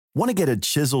Want to get a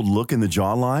chiseled look in the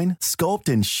jawline? Sculpt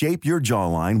and shape your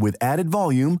jawline with added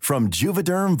volume from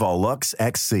Juvederm Volux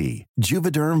XC.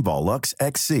 Juvederm Volux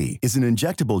XC is an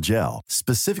injectable gel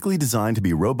specifically designed to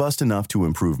be robust enough to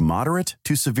improve moderate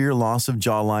to severe loss of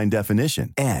jawline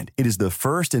definition. And it is the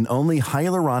first and only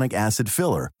hyaluronic acid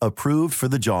filler approved for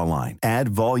the jawline. Add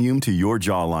volume to your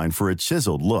jawline for a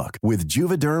chiseled look with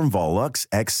Juvederm Volux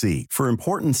XC. For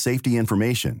important safety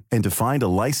information and to find a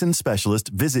licensed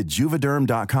specialist, visit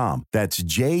juvederm.com. That's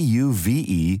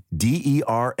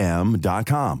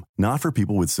JUVEDERM.com. Not for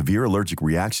people with severe allergic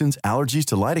reactions, allergies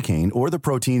to lidocaine, or the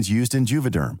proteins used in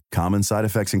Juvederm. Common side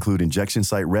effects include injection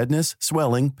site redness,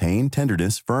 swelling, pain,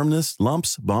 tenderness, firmness,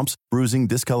 lumps, bumps, bruising,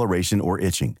 discoloration, or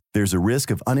itching. There's a risk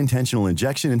of unintentional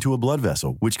injection into a blood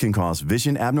vessel, which can cause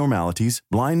vision abnormalities,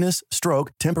 blindness,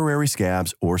 stroke, temporary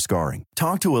scabs, or scarring.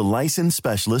 Talk to a licensed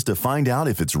specialist to find out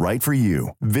if it's right for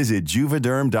you. Visit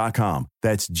Juvederm.com.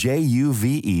 That's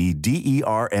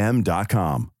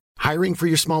JUVEDERM.com. Hiring for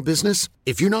your small business?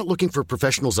 If you're not looking for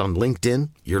professionals on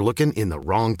LinkedIn, you're looking in the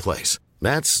wrong place.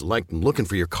 That's like looking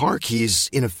for your car keys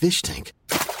in a fish tank.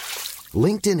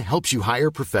 LinkedIn helps you hire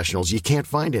professionals you can't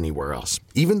find anywhere else,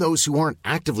 even those who aren't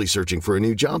actively searching for a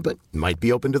new job but might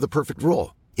be open to the perfect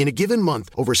role. In a given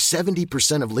month, over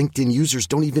 70% of LinkedIn users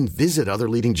don't even visit other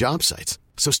leading job sites.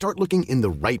 So start looking in the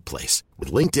right place.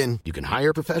 With LinkedIn, you can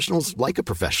hire professionals like a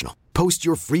professional. Post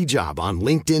your free job on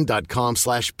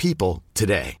linkedin.com/people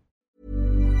today.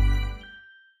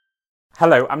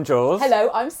 Hello, I'm Jules.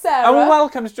 Hello, I'm Sarah. And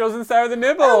welcome to Jules and Sarah the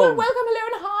Nibble. Oh, and welcome,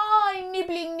 hello, and hi.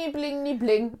 Nibbling, nibbling,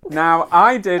 nibbling. Now,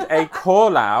 I did a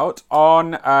call out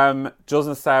on Jules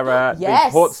and Sarah,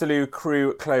 Yes. the Portslade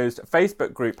Crew closed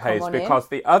Facebook group page, because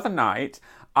the other night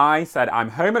I said I'm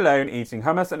home alone eating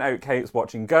hummus and oatcakes,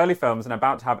 watching girly films and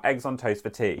about to have eggs on toast for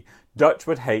tea. Dutch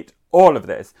would hate all of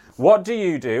this. What do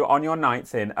you do on your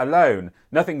nights in alone?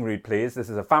 Nothing rude, please. This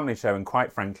is a family show and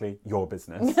quite frankly, your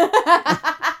business.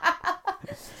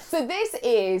 So this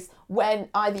is when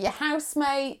either your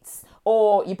housemates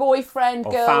or your boyfriend,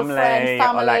 Or girlfriend,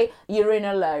 family, you're in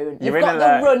alone. You're You've in got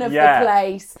the run of yeah. the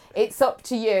place. It's up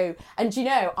to you. And you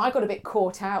know, I got a bit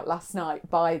caught out last night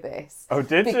by this. Oh,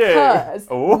 did you? Because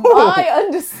Ooh. my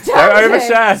understanding... Don't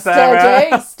overshare,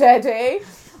 Sarah. Steady.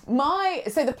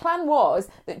 So the plan was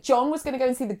that John was going to go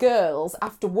and see the girls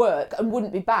after work and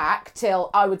wouldn't be back till,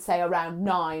 I would say, around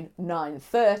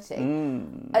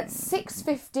 9:30. At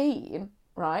 6:15,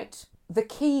 right, the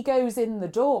key goes in the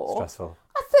door. Stressful.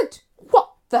 I said,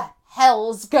 what the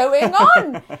hell's going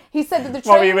on? He said that the trains...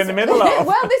 What were you in the middle of?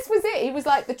 Well, this was it. He was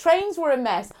like, the trains were a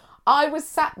mess. I was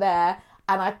sat there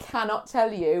and I cannot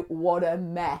tell you what a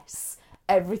mess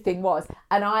everything was.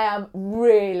 And I am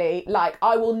really, like,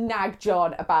 I will nag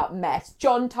John about mess.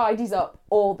 John tidies up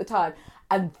all the time.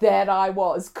 And there I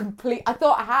was, I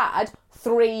thought I had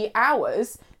 3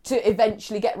 hours to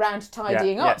eventually get round to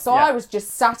tidying up. So I was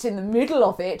just sat in the middle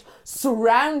of it,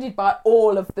 surrounded by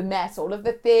all of the mess, all of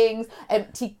the things,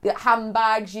 empty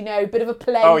handbags, you know, bit of a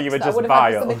plate. Oh, you were just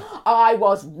vile. I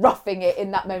was roughing it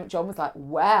in that moment. John was like,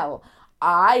 well,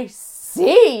 I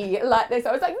see, like this.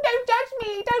 I was like, don't judge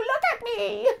me, don't look at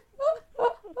me.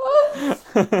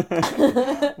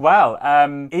 Well,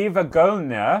 Eva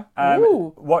Golner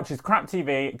watches crap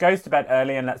TV, goes to bed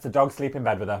early and lets the dog sleep in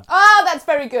bed with her. Oh, that's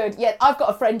very good. Yeah, I've got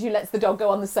a friend who lets the dog go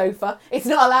on the sofa. It's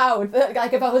not allowed.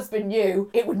 Like, if her husband knew,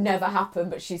 it would never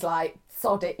happen. But she's like,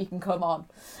 sod it, you can come on.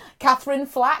 Catherine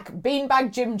Flack,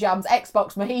 beanbag Jim Jams,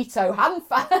 Xbox Mojito, hand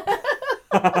fan.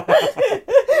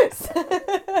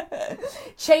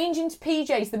 Change into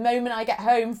PJs the moment I get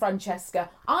home, Francesca.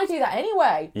 I do that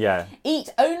anyway. Yeah.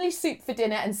 Eat only soup for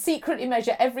dinner and secretly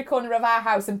measure every corner of our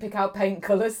house and pick out paint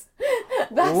colours.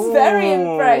 That's very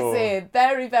impressive.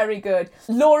 Very, very good.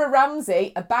 Laura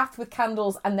Ramsey, a bath with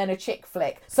candles and then a chick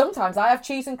flick. Sometimes I have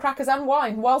cheese and crackers and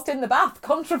wine whilst in the bath.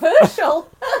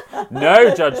 Controversial.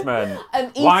 No judgment.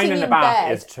 Wine in the bath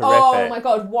bed is terrific. Oh my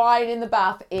God, wine in the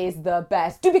bath is the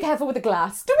best. Do be careful with the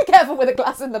glass. Do be careful with the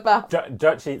glass in the bath.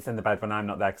 Dutch eats in the bed when I'm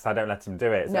not there because I don't let him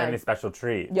do it. It's only special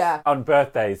treats. Yeah. On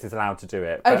birthdays, he's allowed to do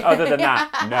it. But other than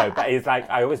that, no. But he's like,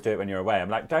 I always do it when you're away. I'm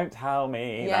like, don't tell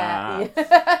me that.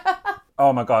 Yeah.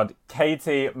 Oh my God,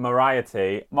 Katie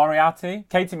Moriarty,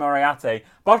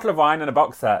 bottle of wine and a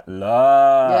box set.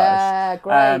 Lush. Yeah,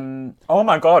 great. Oh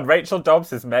my God, Rachel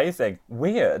Dobbs is amazing.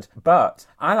 Weird, but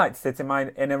I like to sit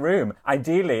in a room,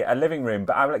 ideally a living room,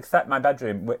 but I will accept my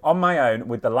bedroom on my own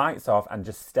with the lights off and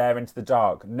just stare into the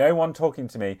dark. No one talking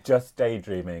to me, just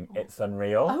daydreaming. It's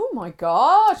unreal. Oh my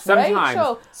gosh, Sometimes.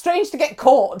 Rachel. Strange to get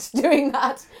caught doing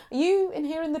that. Are you in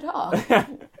here in the dark?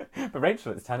 But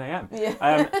Rachel, it's 10 a.m. Yeah.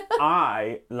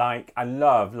 I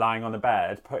love lying on the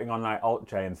bed, putting on like Alt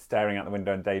J and staring out the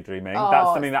window and daydreaming. Oh,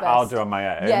 That's something that best. I'll do on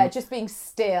my own. Yeah, just being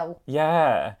still.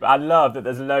 Yeah. I love that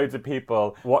there's loads of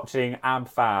people watching Ab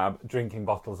Fab drinking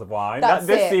bottles of wine. That's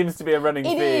This it. seems to be a running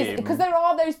theme. It is, because there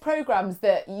are those programmes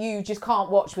that you just can't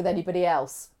watch with anybody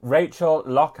else. Rachel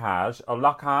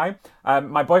Lockeye.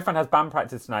 My boyfriend has band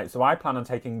practice tonight, so I plan on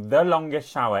taking the longest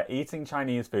shower, eating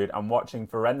Chinese food and watching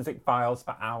Forensic Files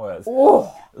for hours.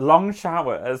 Oh. Long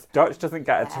showers, Dutch doesn't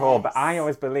get at all, but I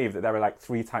always believe that there are like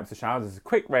 3 types of showers. There's a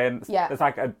quick rinse, there's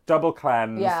like a double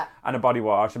cleanse and a body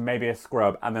wash and maybe a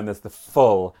scrub, and then there's the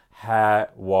full hair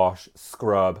wash,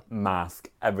 scrub, mask,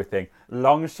 everything.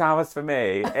 Long showers for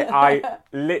me. I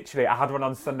had one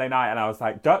on Sunday night and I was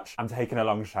like, Dutch, I'm taking a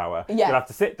long shower. Yeah. You'll have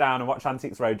to sit down and watch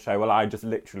Antiques Roadshow while I just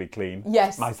literally clean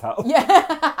myself. Yeah.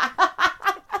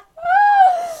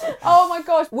 Oh my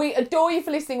gosh. We adore you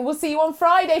for listening. We'll see you on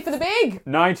Friday for the big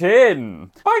Night in.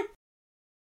 Bye.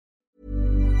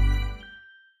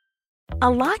 A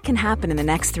lot can happen in the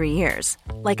next 3 years.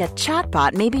 Like a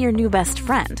chatbot may be your new best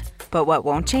friend. But what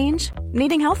won't change?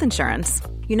 Needing health insurance.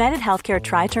 United Healthcare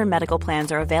Tri-Term Medical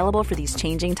Plans are available for these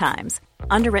changing times.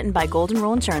 Underwritten by Golden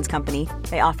Rule Insurance Company,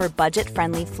 they offer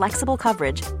budget-friendly, flexible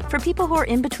coverage for people who are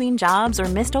in between jobs or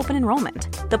missed open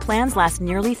enrollment. The plans last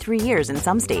nearly 3 years in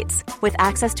some states, with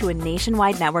access to a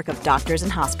nationwide network of doctors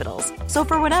and hospitals. So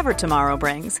for whatever tomorrow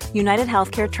brings, United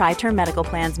Healthcare Tri-Term Medical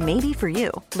Plans may be for you.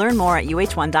 Learn more at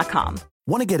uh1.com.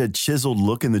 Want to get a chiseled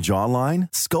look in the jawline?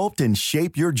 Sculpt and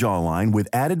shape your jawline with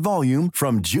added volume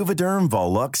from Juvederm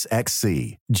Volux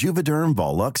XC. Juvederm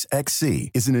Volux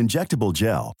XC is an injectable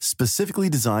gel specifically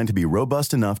designed to be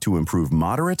robust enough to improve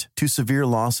moderate to severe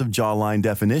loss of jawline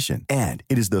definition. And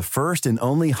it is the first and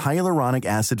only hyaluronic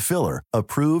acid filler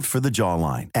approved for the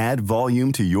jawline. Add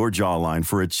volume to your jawline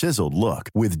for a chiseled look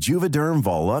with Juvederm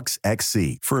Volux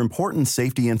XC. For important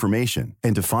safety information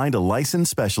and to find a licensed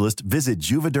specialist, visit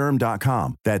Juvederm.com.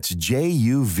 That's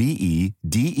Juvederm.com.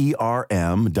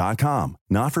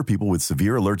 Not for people with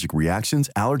severe allergic reactions,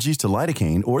 allergies to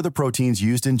lidocaine, or the proteins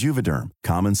used in Juvederm.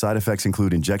 Common side effects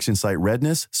include injection site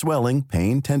redness, swelling,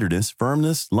 pain, tenderness,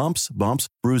 firmness, lumps, bumps,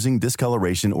 bruising,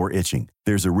 discoloration, or itching.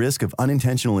 There's a risk of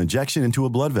unintentional injection into a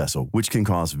blood vessel, which can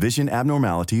cause vision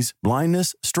abnormalities,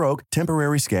 blindness, stroke,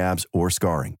 temporary scabs, or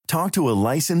scarring. Talk to a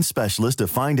licensed specialist to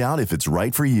find out if it's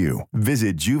right for you.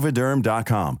 Visit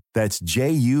Juvederm.com. That's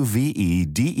Juvederm.com.